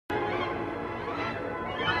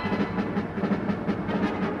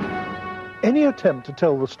Any attempt to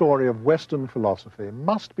tell the story of Western philosophy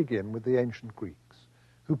must begin with the ancient Greeks,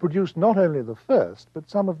 who produced not only the first, but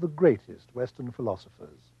some of the greatest Western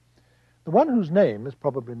philosophers. The one whose name is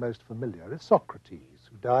probably most familiar is Socrates,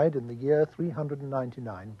 who died in the year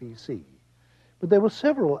 399 BC. But there were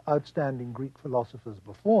several outstanding Greek philosophers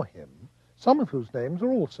before him, some of whose names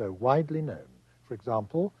are also widely known. For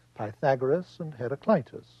example, Pythagoras and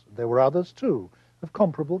Heraclitus. There were others, too, of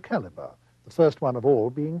comparable caliber, the first one of all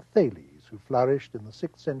being Thales, who flourished in the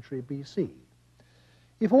 6th century BC.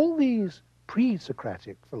 If all these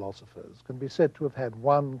pre-Socratic philosophers can be said to have had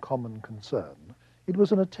one common concern, it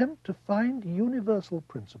was an attempt to find universal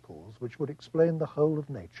principles which would explain the whole of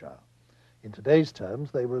nature. In today's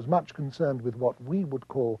terms, they were as much concerned with what we would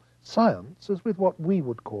call science as with what we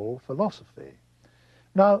would call philosophy.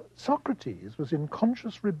 Now, Socrates was in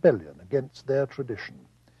conscious rebellion against their tradition.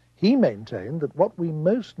 He maintained that what we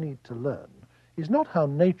most need to learn is not how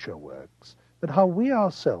nature works, but how we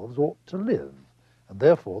ourselves ought to live, and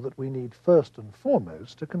therefore that we need first and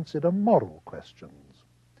foremost to consider moral questions.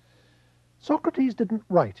 Socrates didn't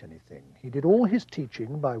write anything. He did all his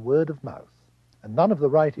teaching by word of mouth, and none of the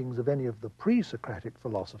writings of any of the pre-Socratic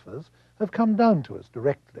philosophers have come down to us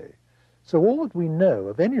directly. So all that we know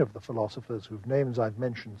of any of the philosophers whose names I've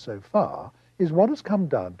mentioned so far is what has come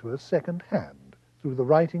down to us second-hand, through the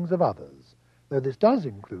writings of others, though this does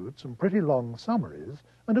include some pretty long summaries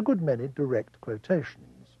and a good many direct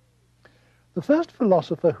quotations. The first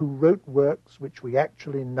philosopher who wrote works which we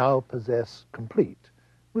actually now possess complete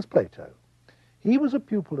was Plato. He was a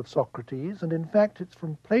pupil of Socrates, and in fact it's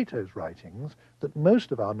from Plato's writings that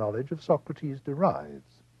most of our knowledge of Socrates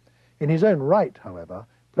derives. In his own right, however,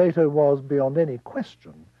 Plato was, beyond any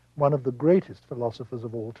question, one of the greatest philosophers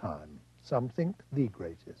of all time. Some think the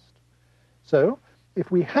greatest. So, if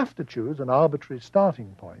we have to choose an arbitrary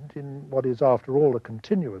starting point in what is, after all, a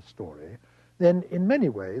continuous story, then in many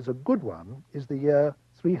ways a good one is the year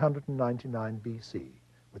 399 BC,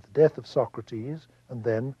 with the death of Socrates and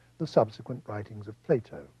then the subsequent writings of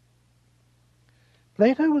Plato.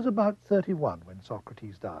 Plato was about 31 when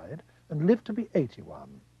Socrates died and lived to be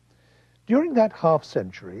 81. During that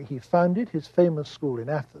half-century, he founded his famous school in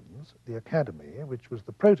Athens, the Academy, which was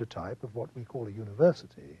the prototype of what we call a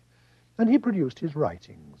university, and he produced his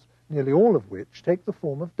writings, nearly all of which take the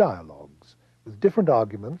form of dialogues, with different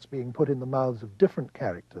arguments being put in the mouths of different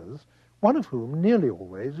characters, one of whom nearly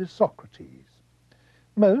always is Socrates.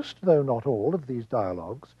 Most, though not all, of these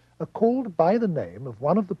dialogues are called by the name of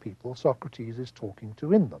one of the people Socrates is talking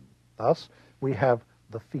to in them. Thus, we have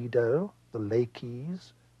the Phaedo, the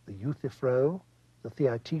Laches, the Euthyphro, the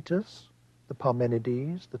Theaetetus, the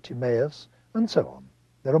Parmenides, the Timaeus, and so on.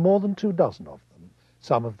 There are more than 24 of them.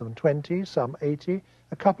 Some of them 20, some 80,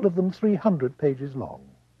 a couple of them 300 pages long.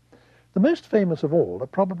 The most famous of all are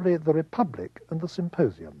probably the Republic and the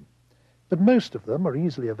Symposium, but most of them are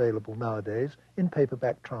easily available nowadays in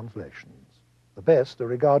paperback translations. The best are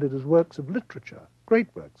regarded as works of literature, great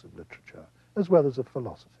works of literature, as well as of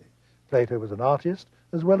philosophy. Plato was an artist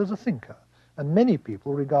as well as a thinker, and many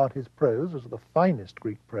people regard his prose as the finest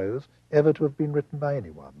Greek prose ever to have been written by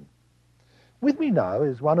anyone. With me now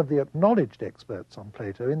is one of the acknowledged experts on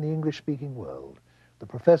Plato in the English-speaking world, the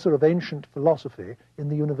Professor of Ancient Philosophy in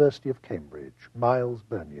the University of Cambridge, Myles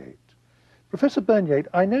Burnyeat. Professor Burnyeat,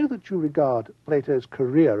 I know that you regard Plato's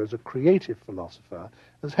career as a creative philosopher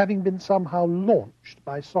as having been somehow launched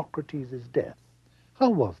by Socrates' death.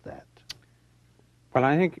 How was that? Well,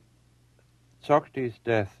 I think Socrates'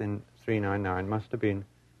 death in 399 must have been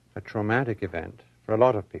a traumatic event for a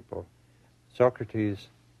lot of people. Socrates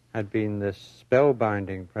had been this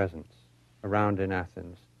spellbinding presence around in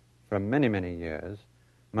Athens for many, many years,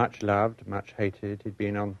 much loved, much hated. He'd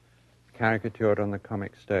been caricatured on the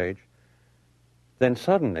comic stage. Then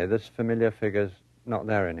suddenly this familiar figure's not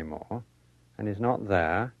there anymore, and he's not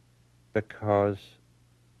there because,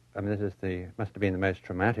 must have been the most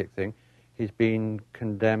traumatic thing, he's been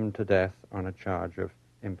condemned to death on a charge of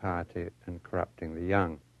impiety and corrupting the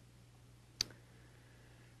young.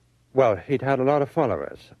 Well, he'd had a lot of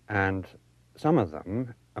followers, and some of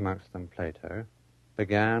them, amongst them Plato,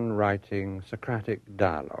 began writing Socratic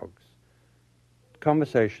dialogues,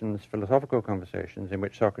 conversations, philosophical conversations in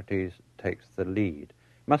which Socrates takes the lead.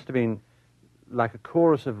 It must have been like a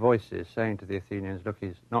chorus of voices saying to the Athenians, look,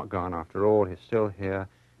 he's not gone after all, he's still here,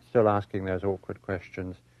 still asking those awkward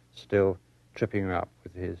questions, still tripping you up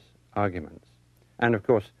with his arguments. And of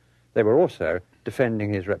course, they were also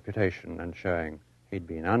defending his reputation and showing he'd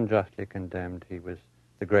been unjustly condemned, he was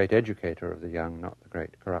the great educator of the young, not the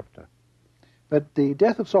great corrupter. But the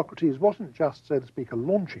death of Socrates wasn't just, so to speak, a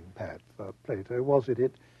launching pad for Plato, was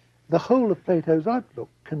it? the whole of Plato's outlook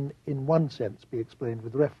can, in one sense, be explained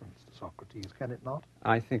with reference to Socrates, can it not?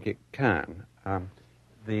 I think it can.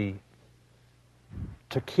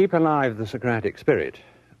 To keep alive the Socratic spirit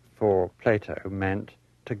for Plato meant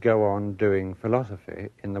to go on doing philosophy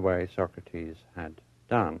in the way Socrates had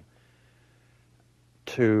done.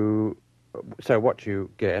 So what you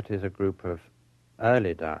get is a group of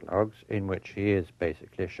early dialogues in which he is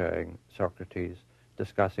basically showing Socrates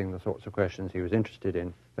discussing the sorts of questions he was interested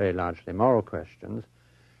in, very largely moral questions.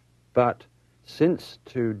 But since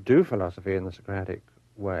to do philosophy in the Socratic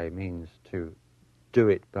way means to do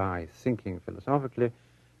it by thinking philosophically,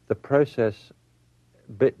 the process,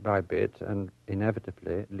 bit by bit and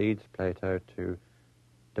inevitably, leads Plato to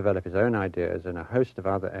develop his own ideas in a host of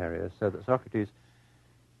other areas, so that Socrates,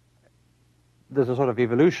 there's a sort of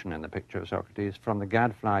evolution in the picture of Socrates. From the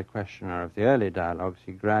gadfly questioner of the early dialogues,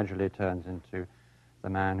 he gradually turns into the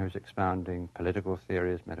man who's expounding political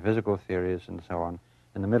theories, metaphysical theories, and so on,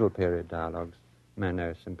 in the middle period dialogues,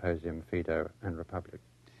 Meno, Symposium, Phaedo, and Republic.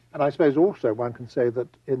 And I suppose also one can say that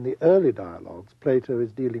in the early dialogues, Plato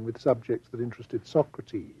is dealing with subjects that interested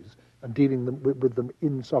Socrates and dealing with them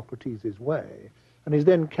in Socrates' way, and is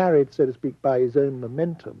then carried, so to speak, by his own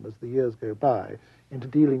momentum as the years go by into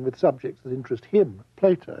dealing with subjects that interest him,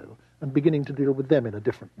 Plato, and beginning to deal with them in a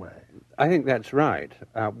different way. I think that's right.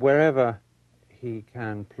 Wherever he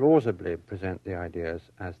can plausibly present the ideas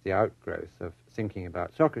as the outgrowth of thinking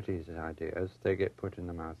about Socrates' ideas, they get put in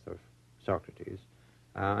the mouth of Socrates.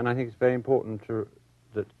 And I think it's very important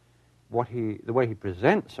that the way he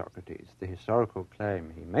presents Socrates, the historical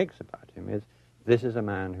claim he makes about him is, this is a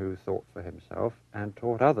man who thought for himself and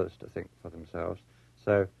taught others to think for themselves.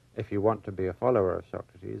 So if you want to be a follower of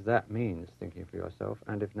Socrates, that means thinking for yourself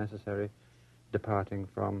and, if necessary, departing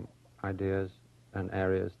from ideas and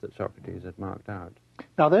areas that Socrates had marked out.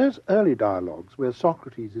 Now, those early dialogues where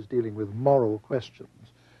Socrates is dealing with moral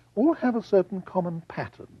questions all have a certain common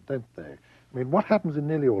pattern, don't they? I mean, what happens in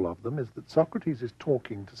nearly all of them is that Socrates is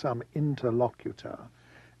talking to some interlocutor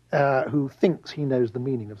who thinks he knows the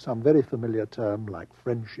meaning of some very familiar term like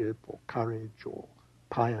friendship or courage or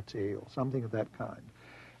piety or something of that kind.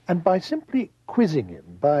 And by simply quizzing him,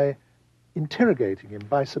 by interrogating him,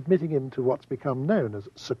 by submitting him to what's become known as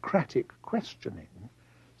Socratic questioning,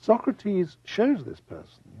 Socrates shows this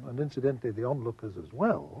person, and incidentally the onlookers as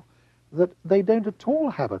well, that they don't at all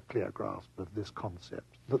have a clear grasp of this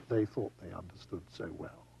concept that they thought they understood so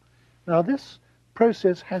well. Now, this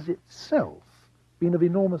process has itself been of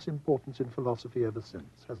enormous importance in philosophy ever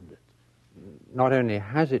since, hasn't it? Not only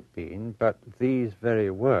has it been, but these very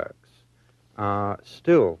works are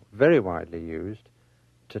still very widely used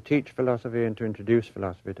to teach philosophy and to introduce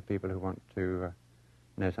philosophy to people who want to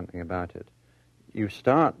know something about it. You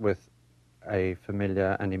start with a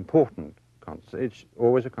familiar and important concept. It's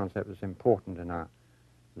always a concept that's important in our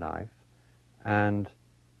life, and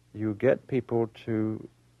you get people to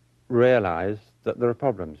realize that there are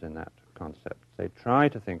problems in that concept. They try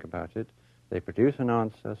to think about it, they produce an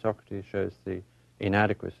answer, Socrates shows the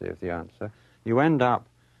inadequacy of the answer. You end up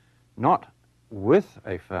not with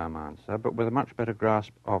a firm answer, but with a much better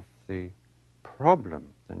grasp of the problem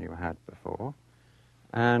than you had before,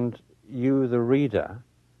 and you, the reader,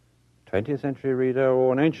 20th century reader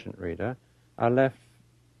or an ancient reader, are left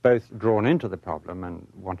both drawn into the problem and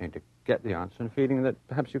wanting to get the answer and feeling that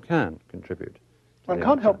perhaps you can contribute. One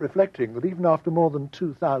can't help reflecting that even after more than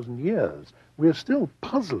 2,000 years, we are still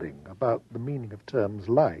puzzling about the meaning of terms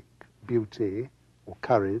like beauty or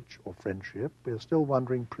courage or friendship. We are still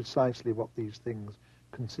wondering precisely what these things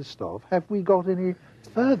consist of. Have we got any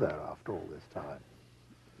further after all this time?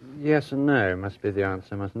 Yes and no must be the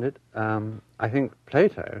answer, mustn't it? I think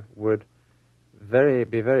Plato would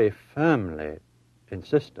be very firmly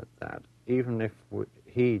insistent that even if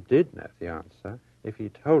he did know the answer, if he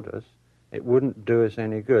told us, it wouldn't do us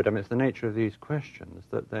any good. I mean, it's the nature of these questions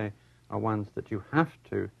that they are ones that you have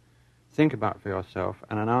to think about for yourself,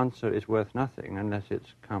 and an answer is worth nothing unless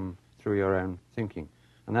it's come through your own thinking.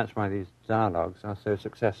 And that's why these dialogues are so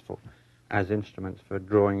successful as instruments for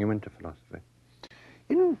drawing you into philosophy.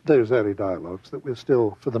 In those early dialogues that we're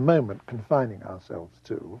still, for the moment, confining ourselves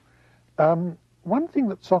to, one thing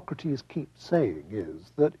that Socrates keeps saying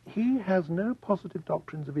is that he has no positive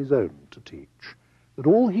doctrines of his own to teach, that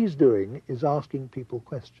all he's doing is asking people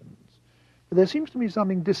questions. But there seems to me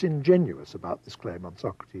something disingenuous about this claim on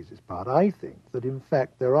Socrates' part. I think that, in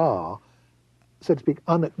fact, there are, so to speak,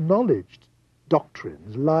 unacknowledged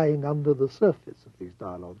doctrines lying under the surface of these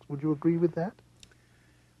dialogues. Would you agree with that?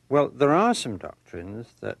 Well, there are some doctrines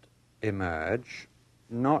that emerge,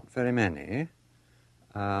 not very many.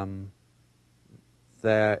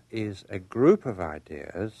 There is a group of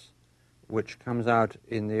ideas which comes out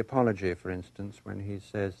in the Apology, for instance, when he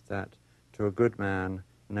says that to a good man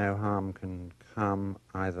no harm can come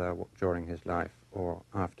either during his life or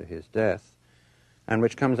after his death, and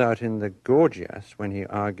which comes out in the Gorgias when he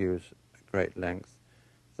argues at great length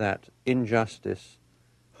that injustice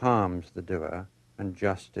harms the doer and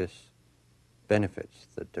justice benefits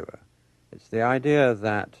the doer. It's the idea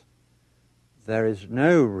that there is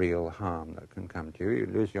no real harm that can come to you. You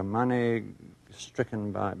lose your money,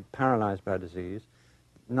 paralyzed by disease.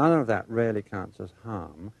 None of that really counts as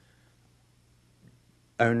harm.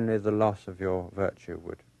 Only the loss of your virtue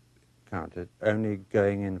would count it. Only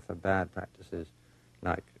going in for bad practices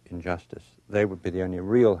like injustice. They would be the only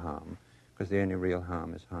real harm, because the only real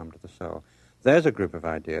harm is harm to the soul. There's a group of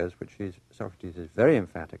ideas which Socrates is very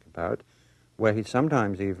emphatic about, where he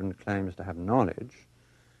sometimes even claims to have knowledge,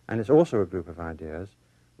 and it's also a group of ideas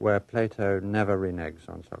where Plato never reneges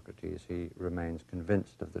on Socrates. He remains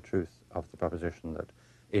convinced of the truth of the proposition that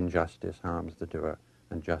injustice harms the doer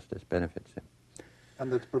and justice benefits him.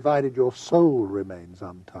 And that provided your soul remains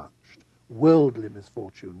untouched, worldly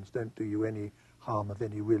misfortunes don't do you any harm of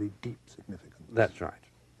any really deep significance. That's right.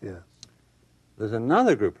 Yes. There's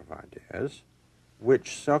another group of ideas where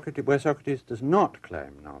Socrates does not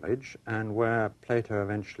claim knowledge, and where Plato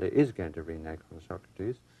eventually is going to renege on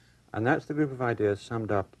Socrates, and that's the group of ideas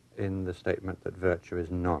summed up in the statement that virtue is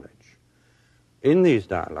knowledge. In these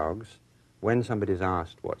dialogues, when somebody's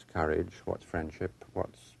asked what's courage, what's friendship,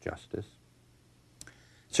 what's justice,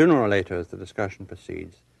 sooner or later, as the discussion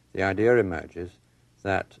proceeds, the idea emerges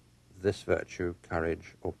that this virtue,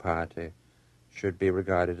 courage or piety, should be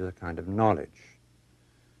regarded as a kind of knowledge.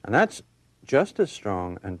 And that's just as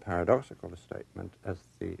strong and paradoxical a statement as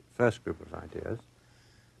the first group of ideas,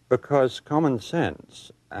 because common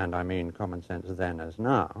sense, and I mean common sense then as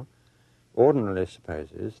now, ordinarily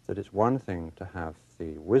supposes that it's one thing to have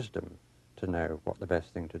the wisdom to know what the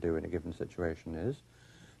best thing to do in a given situation is,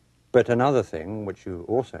 but another thing, which you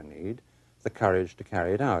also need, the courage to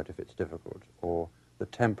carry it out if it's difficult, or the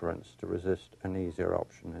temperance to resist an easier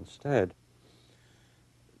option instead.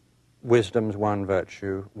 Wisdom's one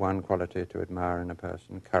virtue, one quality to admire in a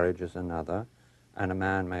person, courage is another, and a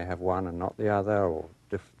man may have one and not the other, or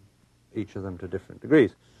each of them to different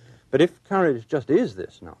degrees. But if courage just is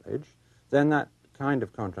this knowledge, then that kind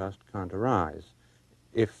of contrast can't arise.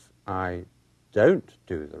 If I don't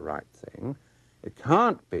do the right thing, it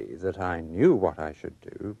can't be that I knew what I should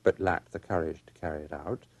do, but lacked the courage to carry it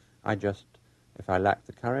out. If I lacked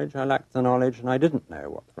the courage, I lacked the knowledge, and I didn't know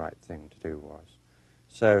what the right thing to do was.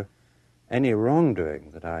 So any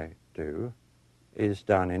wrongdoing that I do is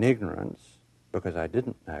done in ignorance, because I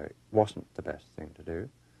didn't know it wasn't the best thing to do,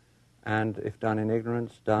 and if done in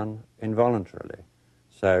ignorance, done involuntarily.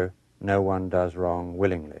 So no one does wrong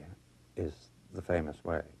willingly is the famous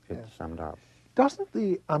way it's summed up. Doesn't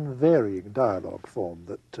the unvarying dialogue form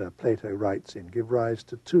that Plato writes in give rise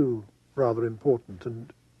to two rather important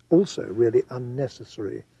and also really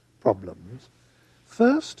unnecessary problems?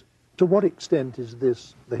 First, to what extent is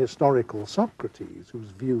this the historical Socrates whose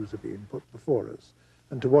views are being put before us,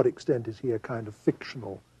 and to what extent is he a kind of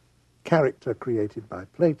fictional character created by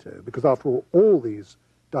Plato? Because after all these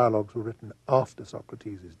dialogues were written after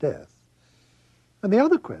Socrates' death. And the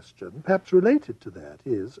other question, perhaps related to that,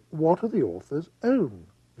 is what are the author's own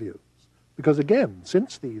views? Because again,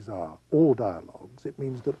 since these are all dialogues, it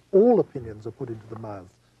means that all opinions are put into the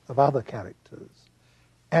mouth of other characters,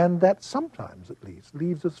 and that sometimes, at least,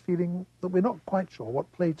 leaves us feeling that we're not quite sure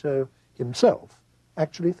what Plato himself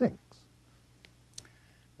actually thinks.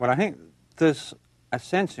 Well, I think there's a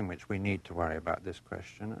sense in which we need to worry about this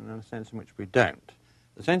question, and a sense in which we don't.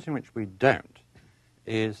 The sense in which we don't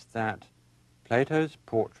is that Plato's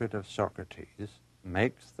portrait of Socrates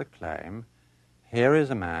makes the claim, here is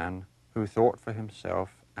a man who thought for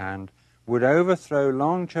himself and would overthrow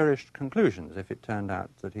long-cherished conclusions if it turned out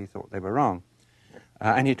that he thought they were wrong,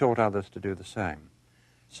 and he taught others to do the same.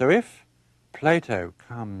 So if Plato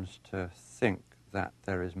comes to think that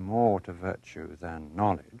there is more to virtue than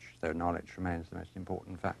knowledge, though knowledge remains the most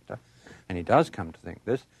important factor, and he does come to think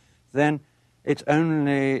this, then it's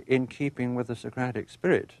only in keeping with the Socratic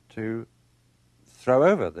spirit to throw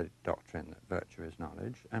over the doctrine that virtue is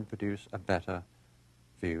knowledge and produce a better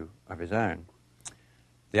view of his own.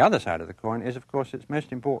 The other side of the coin is, of course, it's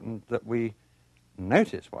most important that we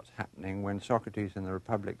notice what's happening when Socrates in the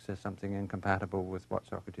Republic says something incompatible with what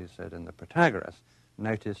Socrates said in the Protagoras.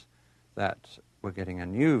 Notice that we're getting a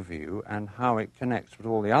new view and how it connects with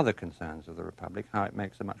all the other concerns of the Republic, how it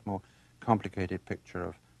makes a much more complicated picture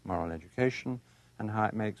of moral education, and how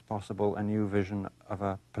it makes possible a new vision of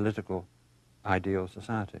a political ideal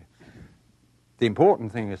society. the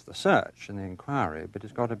important thing is the search and the inquiry, but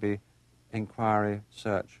it's got to be inquiry,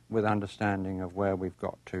 search, with understanding of where we've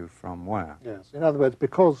got to from where. Yes, in other words,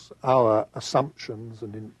 because our assumptions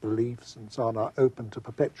and beliefs and so on are open to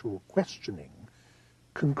perpetual questioning,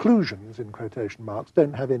 conclusions, in quotation marks,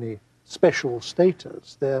 don't have any special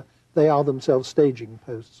status. They are themselves staging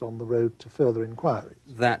posts on the road to further inquiries.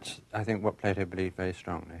 That's, I think, what Plato believed very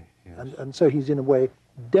strongly. Yes. And so he's, in a way,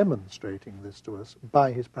 demonstrating this to us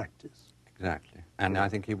by his practice. Exactly. And I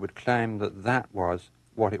think he would claim that that was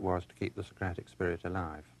what it was to keep the Socratic spirit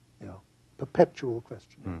alive. Yeah, perpetual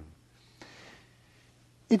questioning.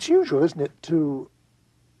 It's usual, isn't it, to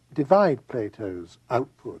divide Plato's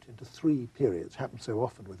output into three periods, happens so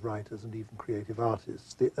often with writers and even creative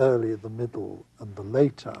artists, the early, the middle, and the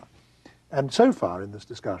later. And so far in this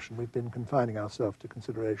discussion, we've been confining ourselves to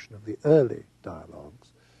consideration of the early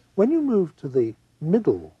dialogues. When you move to the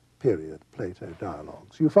middle period Plato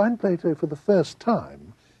dialogues, you find Plato for the first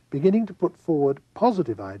time beginning to put forward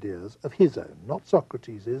positive ideas of his own, not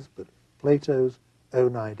Socrates's, but Plato's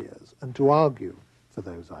own ideas, and to argue for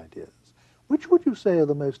those ideas. Which would you say are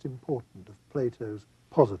the most important of Plato's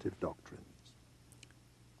positive doctrines?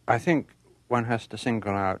 I think one has to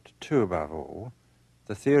single out two above all,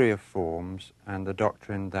 the theory of forms and the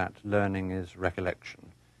doctrine that learning is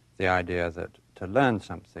recollection, the idea that to learn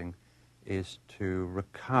something is to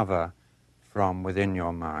recover from within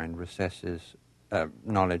your mind recesses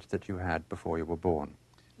knowledge that you had before you were born.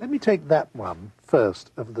 Let me take that one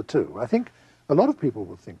first of the two. I think a lot of people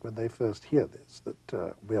will think when they first hear this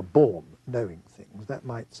that we are born knowing things. That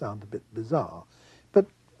might sound a bit bizarre, but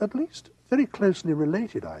at least very closely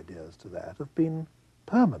related ideas to that have been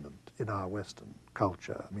permanent in our Western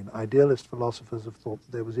culture. I mean, idealist philosophers have thought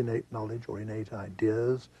that there was innate knowledge or innate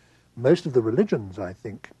ideas. Most of the religions, I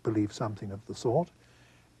think, believe something of the sort.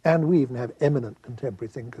 And we even have eminent contemporary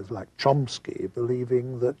thinkers like Chomsky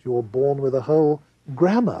believing that you're born with a whole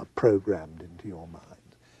grammar programmed into your mind.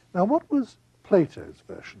 Now, what was Plato's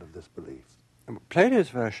version of this belief? Plato's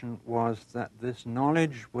version was that this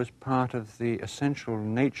knowledge was part of the essential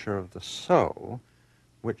nature of the soul,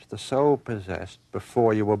 which the soul possessed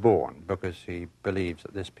before you were born, because he believes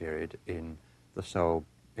at this period in the soul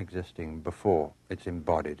existing before it's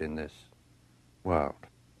embodied in this world.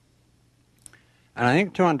 And I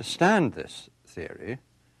think to understand this theory,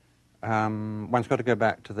 one's got to go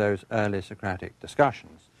back to those early Socratic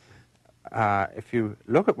discussions. If you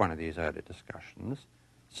look at one of these early discussions,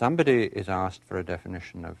 somebody is asked for a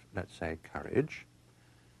definition of, let's say, courage,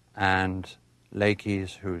 and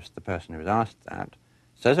Laches, who's the person who's asked that,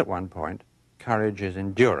 says at one point, courage is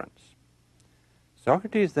endurance.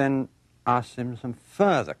 Socrates then asks him some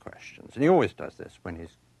further questions, and he always does this when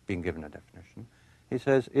he's been given a definition. He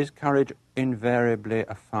says, is courage invariably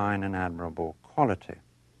a fine and admirable quality?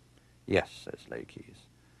 Yes, says Laches.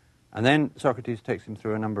 And then Socrates takes him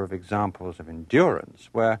through a number of examples of endurance,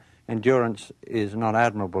 where endurance is not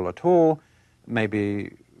admirable at all,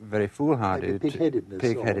 maybe very foolhardy,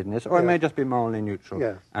 pig-headedness, or it may just be morally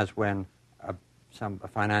neutral, as when a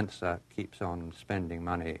financier keeps on spending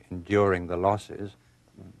money, enduring the losses,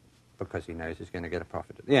 because he knows he's going to get a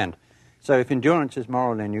profit at the end. So if endurance is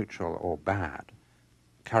morally neutral or bad,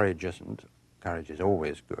 courage isn't, courage is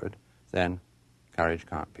always good, then courage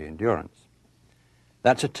can't be endurance.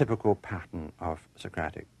 That's a typical pattern of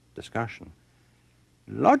Socratic discussion.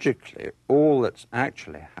 Logically, all that's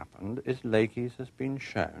actually happened is Laches has been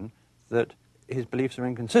shown that his beliefs are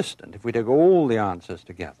inconsistent. If we take all the answers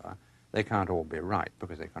together, they can't all be right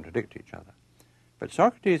because they contradict each other. But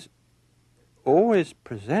Socrates always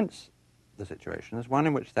presents the situation as one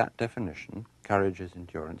in which that definition, courage is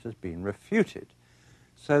endurance, has been refuted,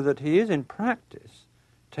 so that he is in practice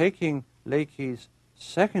taking Laches'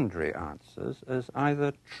 secondary answers as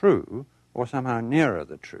either true or somehow nearer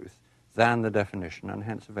the truth than the definition, and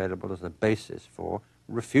hence available as a basis for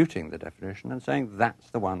refuting the definition and saying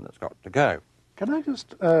that's the one that's got to go. Can I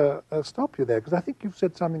just stop you there? Because I think you've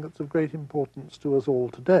said something that's of great importance to us all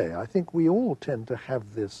today. I think we all tend to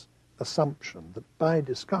have this assumption that by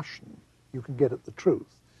discussion you can get at the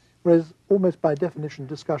truth, whereas almost by definition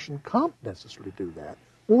discussion can't necessarily do that.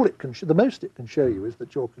 All it can the most it can show you is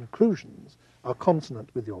that your conclusions are consonant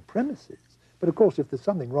with your premises. But of course, if there's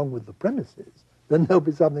something wrong with the premises, then there'll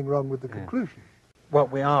be something wrong with the conclusion. Well,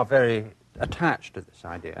 we are very attached to this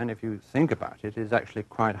idea, and if you think about it, it's actually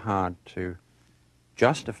quite hard to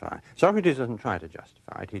justify. Socrates doesn't try to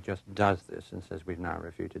justify it, he just does this and says we've now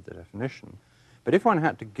refuted the definition. But if one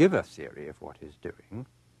had to give a theory of what he's doing,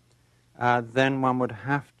 then one would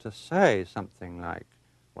have to say something like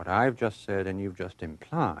what I've just said and you've just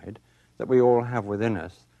implied, that we all have within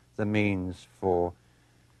us the means for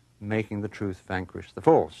making the truth vanquish the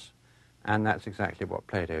false. And that's exactly what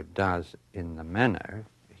Plato does in the Meno.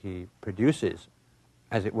 He produces,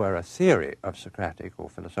 as it were, a theory of Socratic or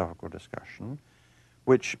philosophical discussion,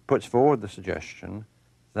 which puts forward the suggestion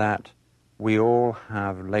that we all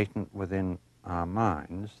have latent within our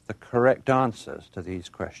minds the correct answers to these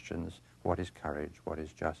questions: what is courage, what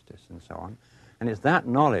is justice, and so on. And it's that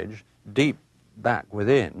knowledge deep back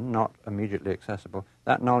within, not immediately accessible,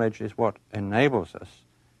 that knowledge is what enables us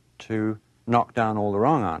to knock down all the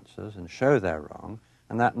wrong answers and show they're wrong,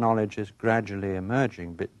 and that knowledge is gradually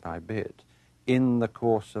emerging bit by bit in the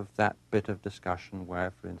course of that bit of discussion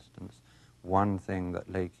where, for instance, one thing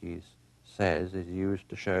that Leakey says is used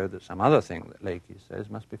to show that some other thing that Leakey says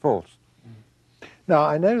must be false. Now,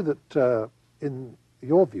 I know that in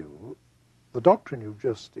your view, the doctrine you've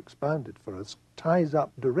just expounded for us ties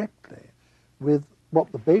up directly with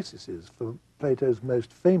what the basis is for Plato's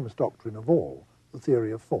most famous doctrine of all, the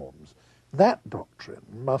theory of forms. That doctrine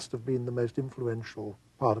must have been the most influential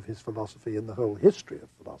part of his philosophy in the whole history of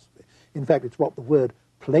philosophy. In fact, it's what the word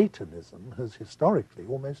Platonism has historically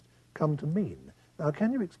almost come to mean. Now,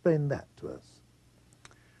 can you explain that to us?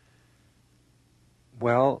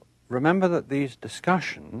 Well, remember that these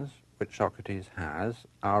discussions which Socrates has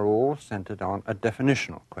are all centered on a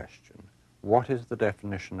definitional question. What is the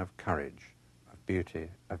definition of courage, of beauty,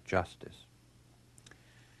 of justice?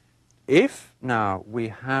 If now we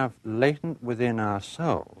have latent within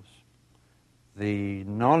ourselves the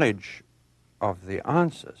knowledge of the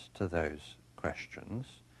answers to those questions,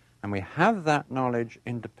 and we have that knowledge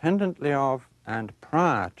independently of and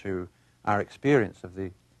prior to our experience of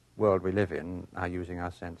the world we live in, our using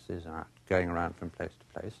our senses and our going around from place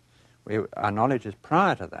to place, our knowledge is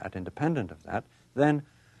prior to that, independent of that, then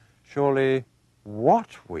surely what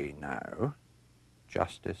we know,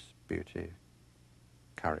 justice, beauty,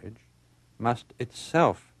 courage, must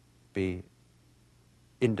itself be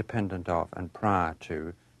independent of and prior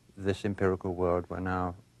to this empirical world we're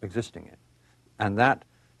now existing in. And that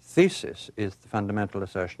thesis is the fundamental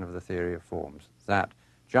assertion of the theory of forms, that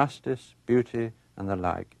justice, beauty, and the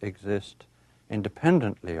like exist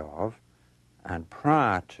independently of and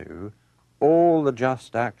prior to all the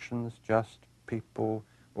just actions, just people,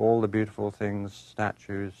 all the beautiful things,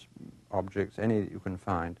 statues, objects, any that you can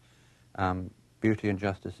find. Beauty and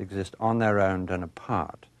justice exist on their own and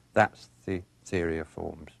apart. That's the theory of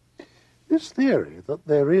forms. This theory that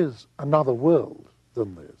there is another world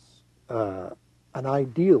than this, an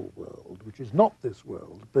ideal world, which is not this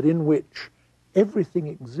world, but in which everything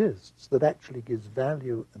exists that actually gives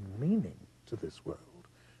value and meaning to this world,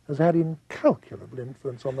 has had incalculable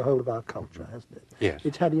influence on the whole of our culture, hasn't it? Yes.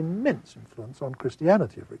 It's had immense influence on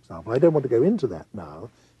Christianity, for example. I don't want to go into that now,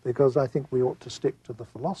 because I think we ought to stick to the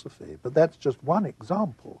philosophy, but that's just one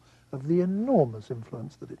example of the enormous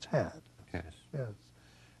influence that it's had. Yes. Yes.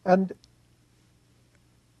 And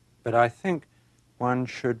but I think one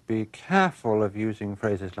should be careful of using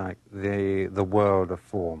phrases like the world of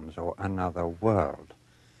forms or another world.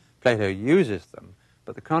 Plato uses them,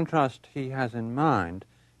 but the contrast he has in mind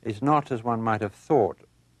is not, as one might have thought,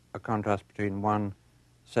 a contrast between one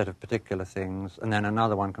set of particular things and then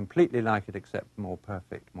another one completely like it except more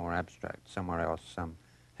perfect, more abstract, somewhere else, some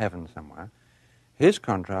heaven somewhere. His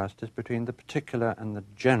contrast is between the particular and the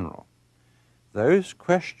general. Those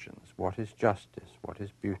questions, what is justice, what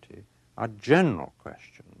is beauty, are general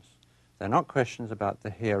questions. They're not questions about the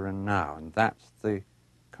here and now, and that's the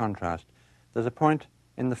contrast. There's a point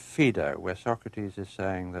in the Phaedo where Socrates is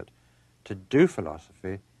saying that to do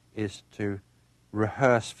philosophy is to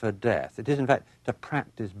rehearse for death. It is, in fact, to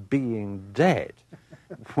practice being dead.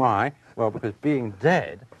 Why? Well, because being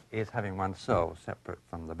dead is having one's soul separate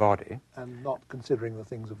from the body. and not considering the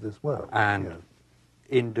things of this world. And Yes.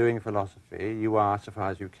 in doing philosophy, you are, so far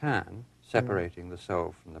as you can, separating the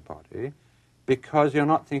soul from the body, because you're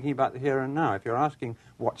not thinking about the here and now. If you're asking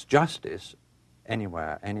what's justice,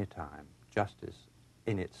 anywhere, anytime, justice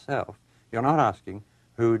in itself, you're not asking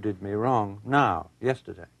who did me wrong now,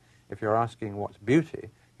 yesterday. If you're asking what's beauty,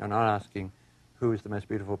 you're not asking who is the most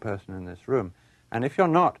beautiful person in this room. And if you're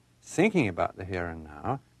not thinking about the here and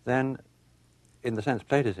now, then, in the sense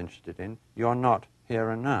Plato's interested in, you're not here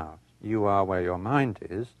and now. You are where your mind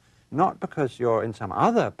is, not because you're in some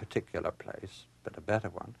other particular place, but a better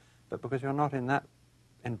one, but because you're not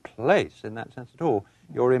in place in that sense at all.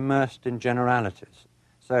 You're immersed in generalities.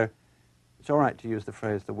 So it's all right to use the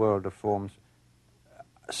phrase the world of forms,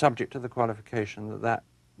 subject to the qualification that that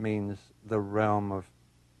means the realm of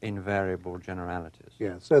invariable generalities.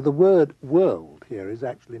 Yeah, so the word world here is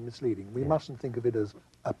actually misleading. We mustn't think of it as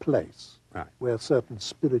a place Right. where certain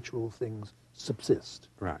spiritual things subsist.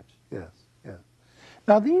 Right. Yes, yes.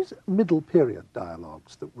 Now, these middle period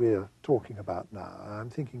dialogues that we're talking about now, I'm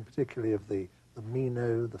thinking particularly of the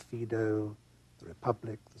Meno, the Phaedo, the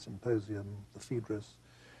Republic, the Symposium, the Phaedrus.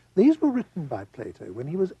 These were written by Plato when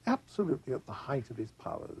he was absolutely at the height of his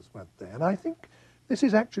powers, weren't they? And I think this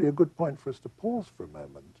is actually a good point for us to pause for a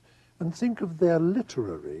moment and think of their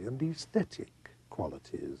literary and aesthetic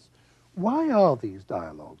qualities. Why are these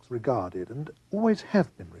dialogues regarded, and always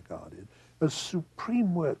have been regarded, as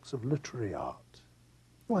supreme works of literary art?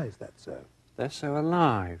 Why is that so? They're so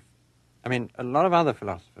alive. I mean, a lot of other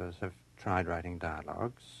philosophers have tried writing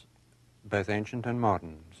dialogues, both ancient and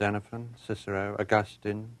modern. Xenophon, Cicero,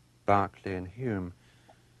 Augustine, Berkeley, and Hume.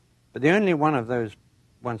 But the only one of those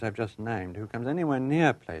ones I've just named who comes anywhere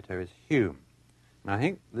near Plato is Hume. And I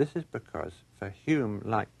think this is because, for Hume,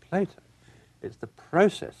 like Plato, it's the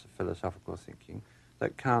process of philosophical thinking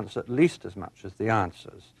that counts at least as much as the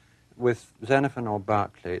answers. With Xenophon or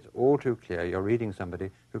Berkeley, it's all too clear you're reading somebody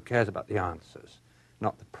who cares about the answers,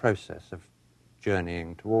 not the process of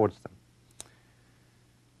journeying towards them.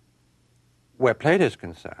 Where Plato is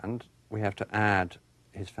concerned, we have to add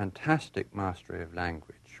his fantastic mastery of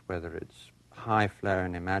language, whether it's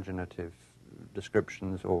high-flown imaginative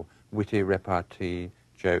descriptions or witty repartee,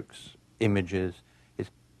 jokes, images. He's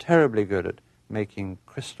terribly good at making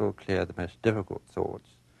crystal clear the most difficult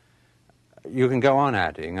thoughts. You can go on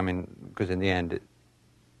adding, I mean, because in the end it's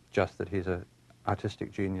just that he's an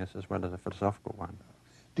artistic genius as well as a philosophical one.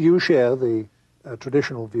 Do you share the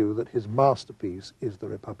traditional view that his masterpiece is the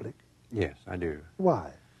Republic? Yes, I do.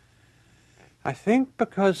 Why? I think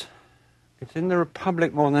because it's in the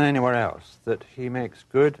Republic more than anywhere else that he makes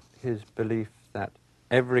good his belief that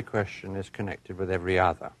every question is connected with every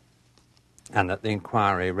other, and that the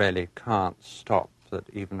inquiry really can't stop, that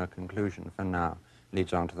even a conclusion for now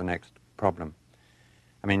leads on to the next problem.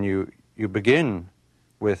 I mean, you begin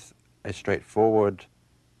with a straightforward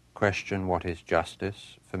question, what is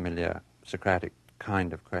justice? Familiar Socratic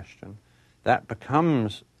kind of question. That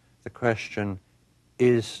becomes the question,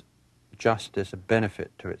 is justice a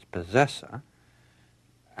benefit to its possessor?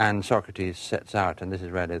 And Socrates sets out, and this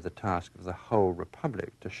is really the task of the whole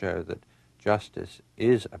Republic, to show that justice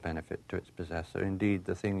is a benefit to its possessor, indeed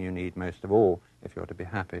the thing you need most of all if you're to be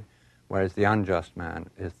happy, whereas the unjust man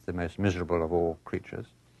is the most miserable of all creatures.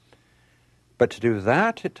 But to do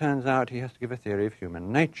that, it turns out he has to give a theory of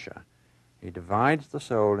human nature. He divides the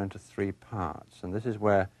soul into three parts, and this is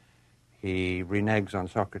where he reneges on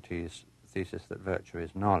Socrates' thesis that virtue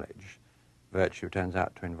is knowledge. Virtue turns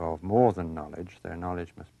out to involve more than knowledge, though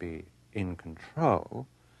knowledge must be in control.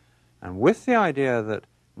 And with the idea that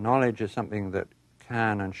knowledge is something that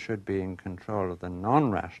can and should be in control of the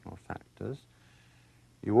non-rational factors,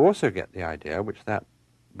 you also get the idea,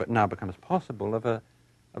 but now becomes possible, of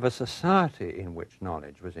a society in which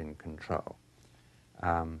knowledge was in control.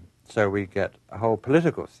 So we get a whole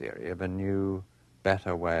political theory of a new,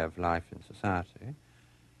 better way of life in society.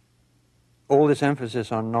 All this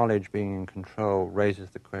emphasis on knowledge being in control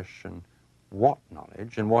raises the question, what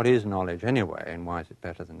knowledge, and what is knowledge anyway, and why is it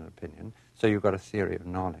better than an opinion? So you've got a theory of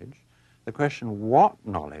knowledge. The question, what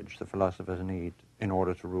knowledge the philosophers need in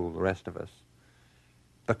order to rule the rest of us,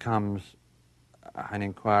 becomes an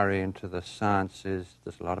inquiry into the sciences.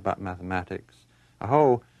 There's a lot about mathematics, a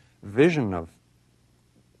whole vision of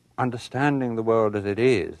understanding the world as it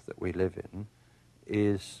is that we live in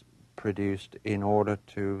is produced in order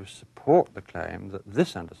to support the claim that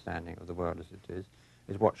this understanding of the world as it is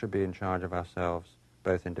what should be in charge of ourselves,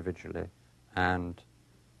 both individually and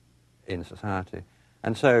in society.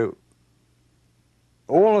 And so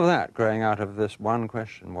all of that growing out of this one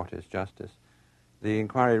question, what is justice, the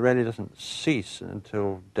inquiry really doesn't cease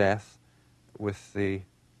until death, with the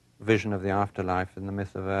vision of the afterlife and the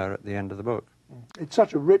myth of at the end of the book. It's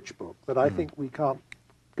such a rich book that I think we can't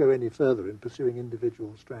go any further in pursuing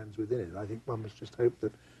individual strands within it. I think one must just hope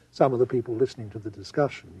that some of the people listening to the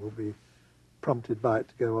discussion will be prompted by it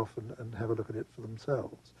to go off and have a look at it for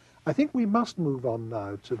themselves. I think we must move on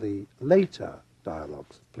now to the later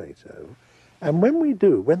dialogues of Plato. And when we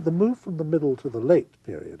do, when the move from the middle to the late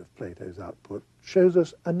period of Plato's output shows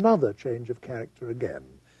us another change of character again.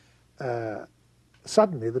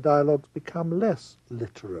 Suddenly the dialogues become less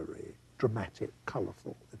literary, dramatic,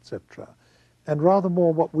 colourful, etc., and rather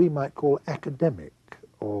more what we might call academic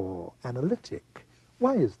or analytic.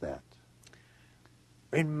 Why is that?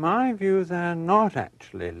 In my view, they're not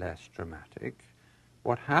actually less dramatic.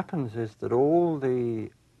 What happens is that all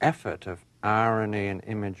the effort of irony and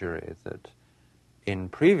imagery that in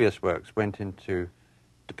previous works went into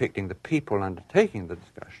depicting the people undertaking the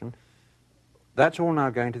discussion, that's all now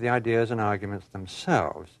going to the ideas and arguments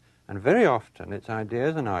themselves. And very often it's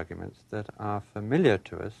ideas and arguments that are familiar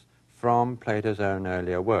to us from Plato's own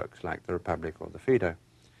earlier works, like the Republic or the Phaedo.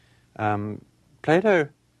 Plato,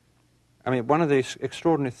 one of the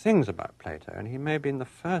extraordinary things about Plato, and he may have been the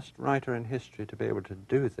first writer in history to be able to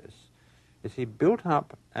do this, is he built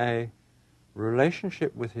up a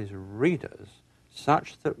relationship with his readers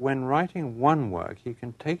such that when writing one work, he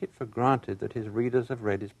can take it for granted that his readers have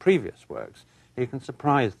read his previous works. He can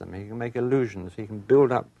surprise them, he can make allusions, he can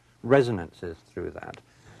build up resonances through that.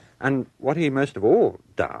 And what he most of all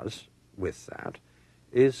does with that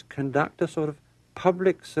is conduct a sort of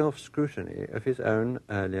public self-scrutiny of his own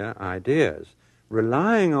earlier ideas,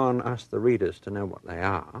 relying on us, the readers, to know what they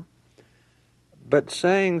are, but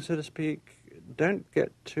saying, so to speak, don't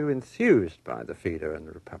get too enthused by the Phaedo and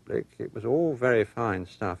the Republic. It was all very fine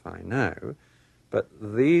stuff, I know, but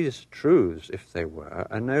these truths, if they were,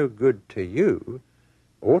 are no good to you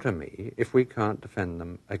or to me if we can't defend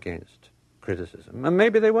them against criticism. And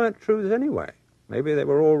maybe they weren't truths anyway. Maybe they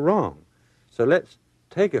were all wrong. So let's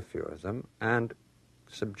take a few of them and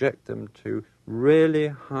subject them to really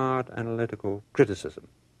hard analytical criticism.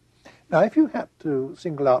 Now, if you had to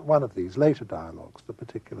single out one of these later dialogues for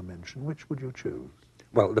particular mention, which would you choose?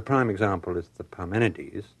 Well, the prime example is the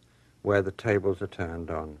Parmenides, where the tables are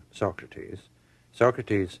turned on Socrates.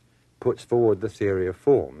 Socrates puts forward the theory of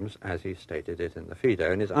forms, as he stated it in the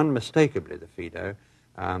Phaedo, and it's unmistakably the Phaedo.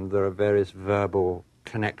 There are various verbal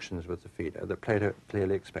connections with the Phaedo that Plato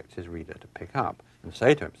clearly expects his reader to pick up and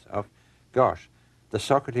say to himself, gosh, the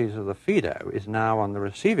Socrates of the Phaedo is now on the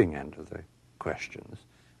receiving end of the questions.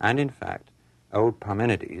 And in fact, old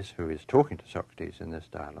Parmenides, who is talking to Socrates in this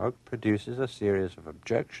dialogue, produces a series of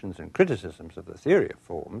objections and criticisms of the theory of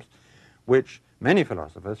forms, which many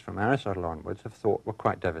philosophers from Aristotle onwards have thought were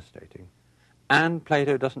quite devastating. And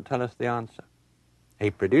Plato doesn't tell us the answer. He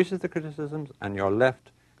produces the criticisms, and you're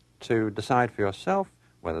left to decide for yourself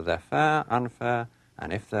whether they're fair, unfair,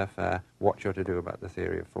 and if they're fair, what you're to do about the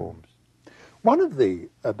theory of forms. One of the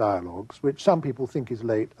dialogues, which some people think is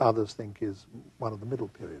late, others think is one of the middle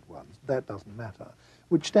period ones, that doesn't matter,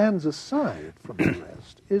 which stands aside from the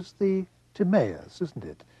rest, is the Timaeus, isn't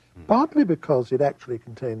it? Partly because it actually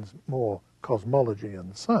contains more cosmology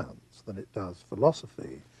and science than it does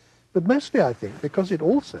philosophy, but mostly, I think, because it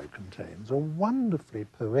also contains a wonderfully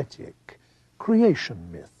poetic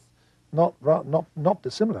creation myth, not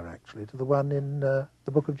dissimilar, actually, to the one in the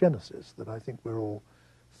book of Genesis that I think we're all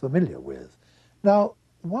familiar with. Now,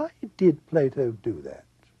 why did Plato do that?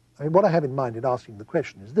 I mean, what I have in mind in asking the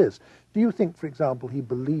question is this. Do you think, for example, he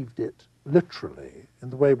believed it literally, in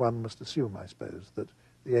the way one must assume, I suppose, that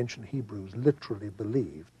the ancient Hebrews literally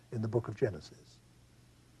believed in the book of Genesis?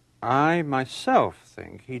 I myself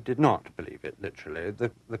think he did not believe it literally.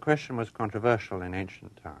 The question was controversial in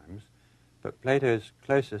ancient times, but Plato's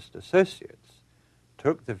closest associates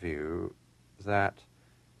took the view that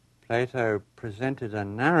Plato presented a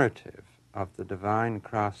narrative of the divine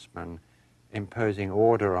craftsman imposing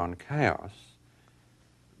order on chaos,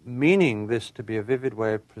 meaning this to be a vivid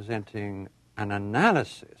way of presenting an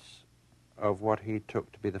analysis of what he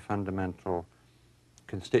took to be the fundamental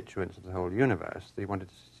constituents of the whole universe. He wanted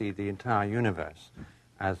to see the entire universe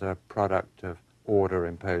as a product of order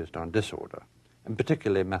imposed on disorder, and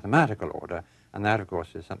particularly mathematical order, and that, of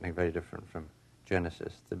course, is something very different from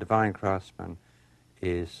Genesis. The divine craftsman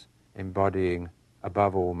is embodying,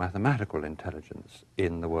 above all, mathematical intelligence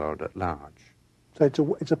in the world at large.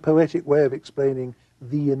 So it's a poetic way of explaining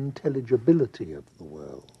the intelligibility of the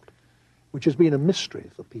world, which has been a mystery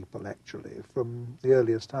for people, actually, from the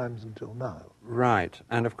earliest times until now. Right,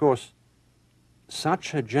 and of course,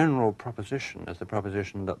 such a general proposition as the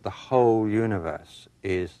proposition that the whole universe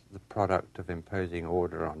is the product of imposing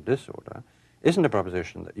order on disorder isn't a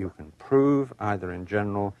proposition that you can prove either in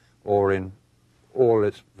general or in all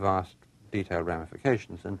its vast detailed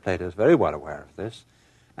ramifications, and Plato is very well aware of this,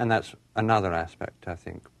 and that's another aspect, I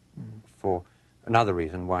think, for another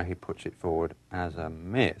reason why he puts it forward as a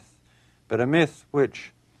myth, but a myth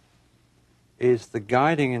which is the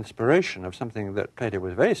guiding inspiration of something that Plato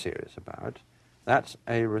was very serious about. That's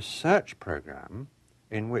a research program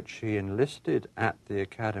in which he enlisted at the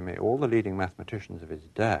academy all the leading mathematicians of his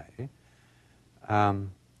day.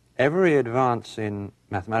 Every advance in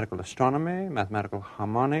mathematical astronomy, mathematical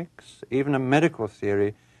harmonics, even a medical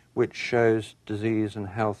theory which shows disease and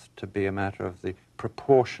health to be a matter of the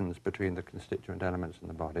proportions between the constituent elements in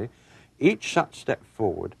the body, each such step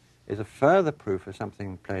forward is a further proof of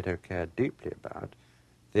something Plato cared deeply about,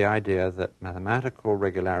 the idea that mathematical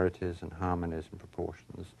regularities and harmonies and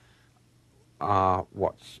proportions are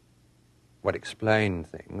what explain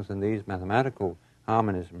things, and these mathematical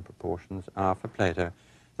harmonies and proportions are, for Plato,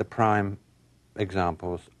 the prime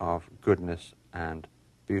examples of goodness and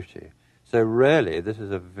beauty. So really, this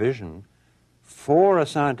is a vision for a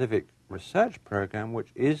scientific research program which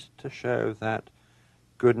is to show that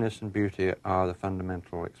goodness and beauty are the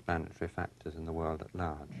fundamental explanatory factors in the world at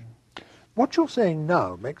large. What you're saying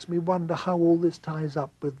now makes me wonder how all this ties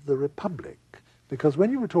up with the Republic. Because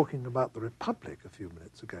when you were talking about the Republic a few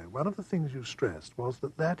minutes ago, one of the things you stressed was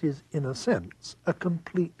that that is, in a sense, a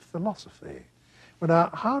complete philosophy. Well, now,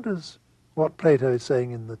 how does what Plato is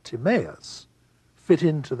saying in the Timaeus fit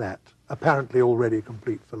into that apparently already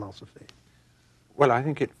complete philosophy? Well, I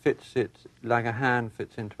think it fits it like a hand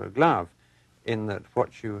fits into a glove, in that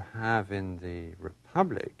what you have in the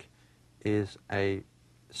Republic is a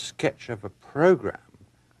sketch of a program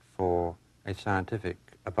for a scientific,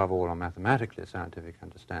 above all a mathematically scientific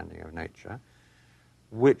understanding of nature,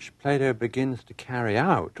 which Plato begins to carry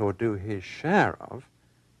out or do his share of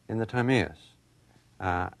in the Timaeus.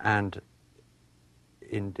 And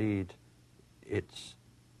indeed, it's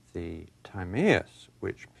the Timaeus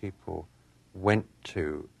which people went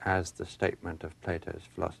to as the statement of Plato's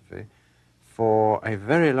philosophy for a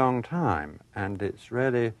very long time, and it's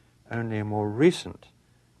really only a more recent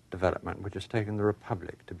development which has taken the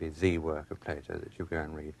Republic to be the work of Plato that you go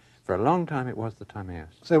and read. For a long time it was the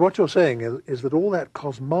Timaeus. So what you're saying is that all that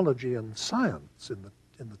cosmology and science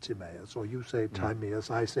in the Timaeus, or you say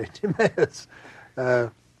Timaeus, I say Timaeus,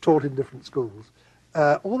 taught in different schools,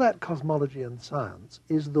 all that cosmology and science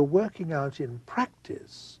is the working out in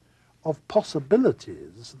practice of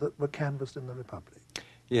possibilities that were canvassed in the Republic.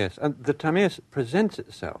 Yes, and the Timaeus presents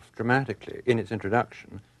itself dramatically in its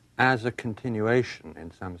introduction as a continuation,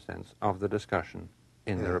 in some sense, of the discussion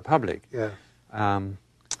in the Republic. Yeah.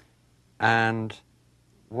 And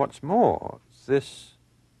what's more, this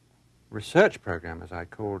research program, as I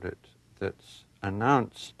called it, that's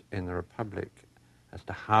announced in the Republic as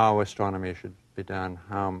to how astronomy should be done,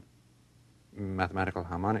 how mathematical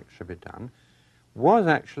harmonics should be done, was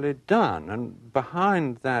actually done. And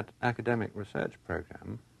behind that academic research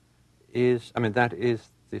program is, that is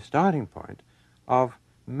the starting point of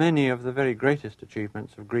many of the very greatest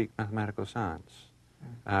achievements of Greek mathematical science,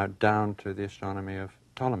 down to the astronomy of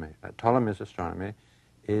Ptolemy. Ptolemy's astronomy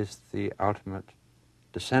is the ultimate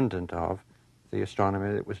descendant of the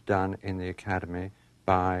astronomy that was done in the academy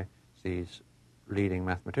by these leading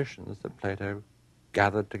mathematicians that Plato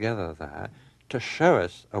gathered together there to show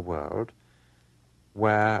us a world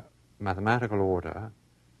where mathematical order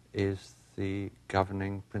is the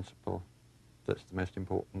governing principle that's the most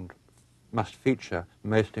important, must feature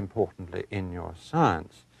most importantly in your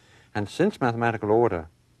science. And since mathematical order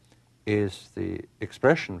is the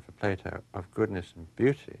expression for Plato of goodness and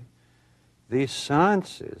beauty, these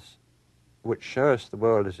sciences, which show us the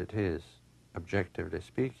world as it is, objectively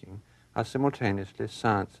speaking, are simultaneously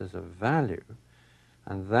sciences of value.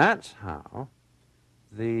 And that's how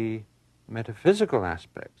the metaphysical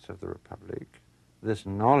aspects of the Republic, this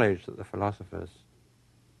knowledge that the philosophers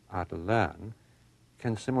are to learn,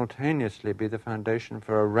 can simultaneously be the foundation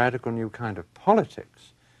for a radical new kind of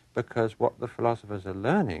politics, because what the philosophers are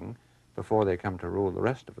learning before they come to rule the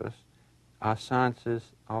rest of us are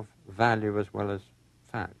sciences of value as well as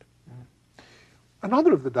fact.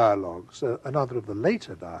 Another of the dialogues, another of the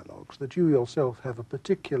later dialogues that you yourself have a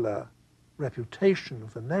particular reputation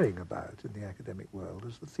for knowing about in the academic world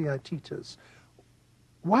is the Theaetetus.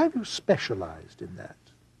 Why have you specialized in that?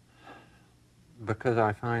 Because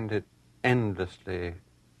I find it endlessly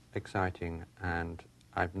exciting, and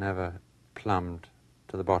I've never plumbed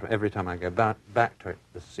to the bottom. Every time I go back to it,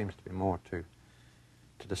 there seems to be more to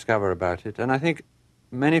discover about it. And I think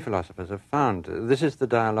many philosophers have found this is the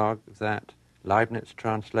dialogue that Leibniz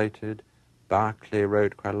translated, Berkeley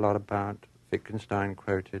wrote quite a lot about, Wittgenstein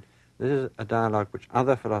quoted. This is a dialogue which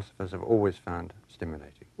other philosophers have always found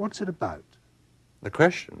stimulating. What's it about? The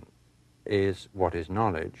question is, what is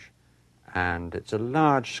knowledge? And it's a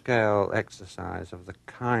large-scale exercise of the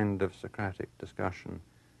kind of Socratic discussion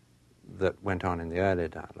that went on in the earlier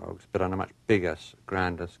dialogues, but on a much bigger,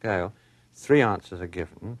 grander scale. 3 answers are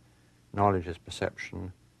given. Knowledge is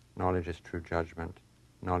perception, knowledge is true judgment,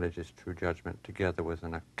 knowledge is true judgment together with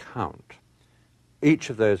an account. Each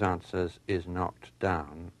of those answers is knocked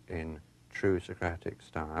down in true Socratic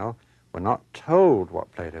style. We're not told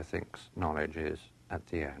what Plato thinks knowledge is at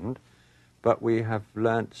the end, but we have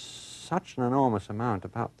learnt such an enormous amount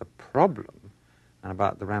about the problem and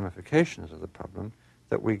about the ramifications of the problem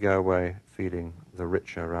that we go away feeling the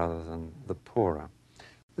richer rather than the poorer.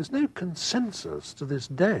 There's no consensus to this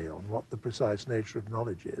day on what the precise nature of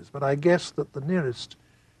knowledge is, but I guess that the nearest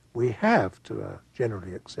we have to a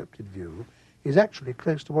generally accepted view is actually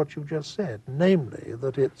close to what you just said, namely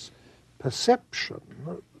that it's perception,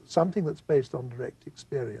 something that's based on direct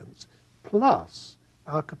experience, plus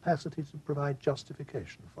our capacity to provide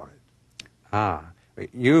justification for it. Ah,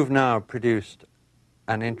 you've now produced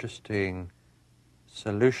an interesting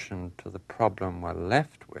solution to the problem we're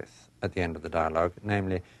left with at the end of the dialogue,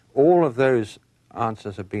 namely all of those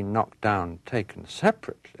answers have been knocked down, taken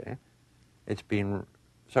separately.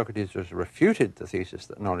 Socrates has refuted the thesis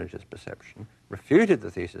that knowledge is perception, refuted the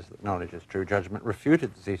thesis that knowledge is true judgment,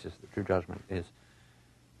 refuted the thesis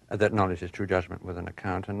that knowledge is true judgment with an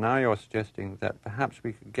account, and now you're suggesting that perhaps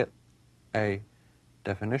we could get a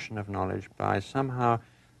definition of knowledge by somehow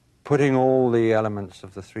putting all the elements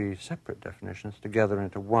of the three separate definitions together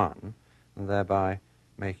into one, and thereby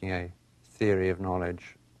making a theory of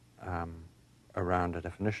knowledge around a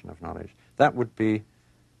definition of knowledge. That would be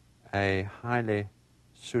a highly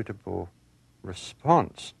suitable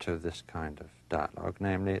response to this kind of dialogue,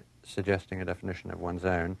 namely suggesting a definition of one's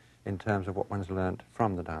own in terms of what one's learnt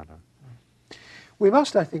from the dialogue. We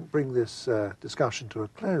must, I think, bring this discussion to a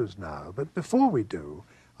close now, but before we do,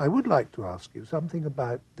 I would like to ask you something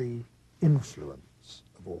about the influence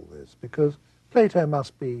of all this, because Plato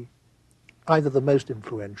must be either the most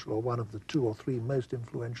influential or one of the 2 or 3 most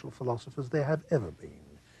influential philosophers there have ever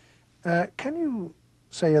been. Can you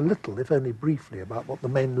say a little, if only briefly, about what the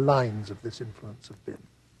main lines of this influence have been?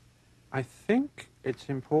 I think it's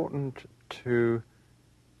important to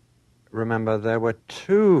remember there were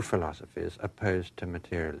 2 philosophies opposed to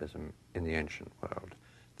materialism in the ancient world.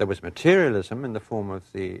 There was materialism in the form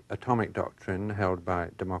of the atomic doctrine held by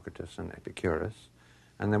Democritus and Epicurus,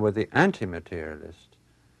 and there were the anti-materialist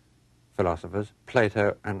philosophers,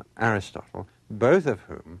 Plato and Aristotle, both of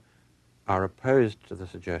whom are opposed to the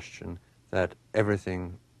suggestion that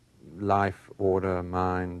everything, life, order,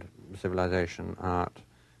 mind, civilization, art,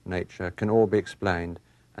 nature, can all be explained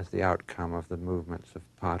as the outcome of the movements of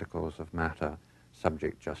particles of matter,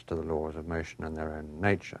 subject just to the laws of motion and their own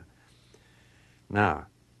nature. Now,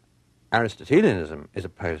 Aristotelianism is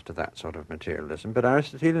opposed to that sort of materialism, but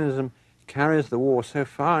Aristotelianism carries the war so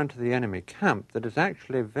far into the enemy camp that it's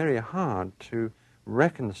actually very hard to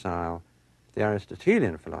reconcile the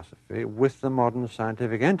Aristotelian philosophy with the modern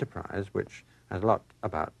scientific enterprise, which has a lot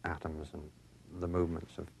about atoms and the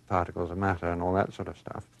movements of particles of matter and all that sort of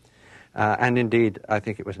stuff. And indeed, I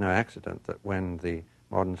think it was no accident that when the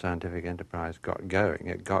modern scientific enterprise got going,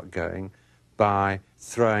 it got going by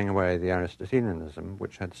throwing away the Aristotelianism,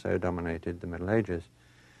 which had so dominated the Middle Ages.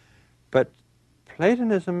 But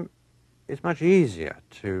Platonism is much easier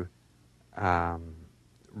to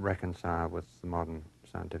reconcile with the modern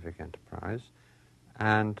scientific enterprise,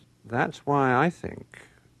 and that's why I think,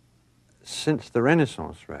 since the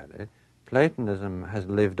Renaissance really, Platonism has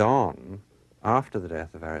lived on after the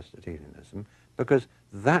death of Aristotelianism, because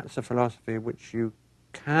that's a philosophy which you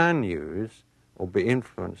can use or be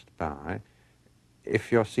influenced by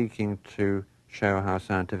if you're seeking to show how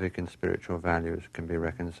scientific and spiritual values can be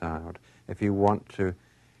reconciled, if you want to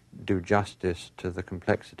do justice to the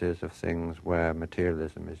complexities of things where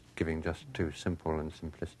materialism is giving just too simple and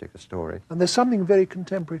simplistic a story. And there's something very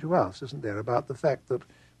contemporary to us, isn't there, about the fact that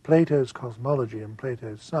Plato's cosmology and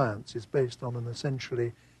Plato's science is based on an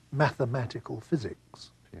essentially mathematical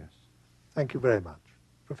physics. Yes. Thank you very much,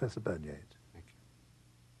 Professor Burnyeat.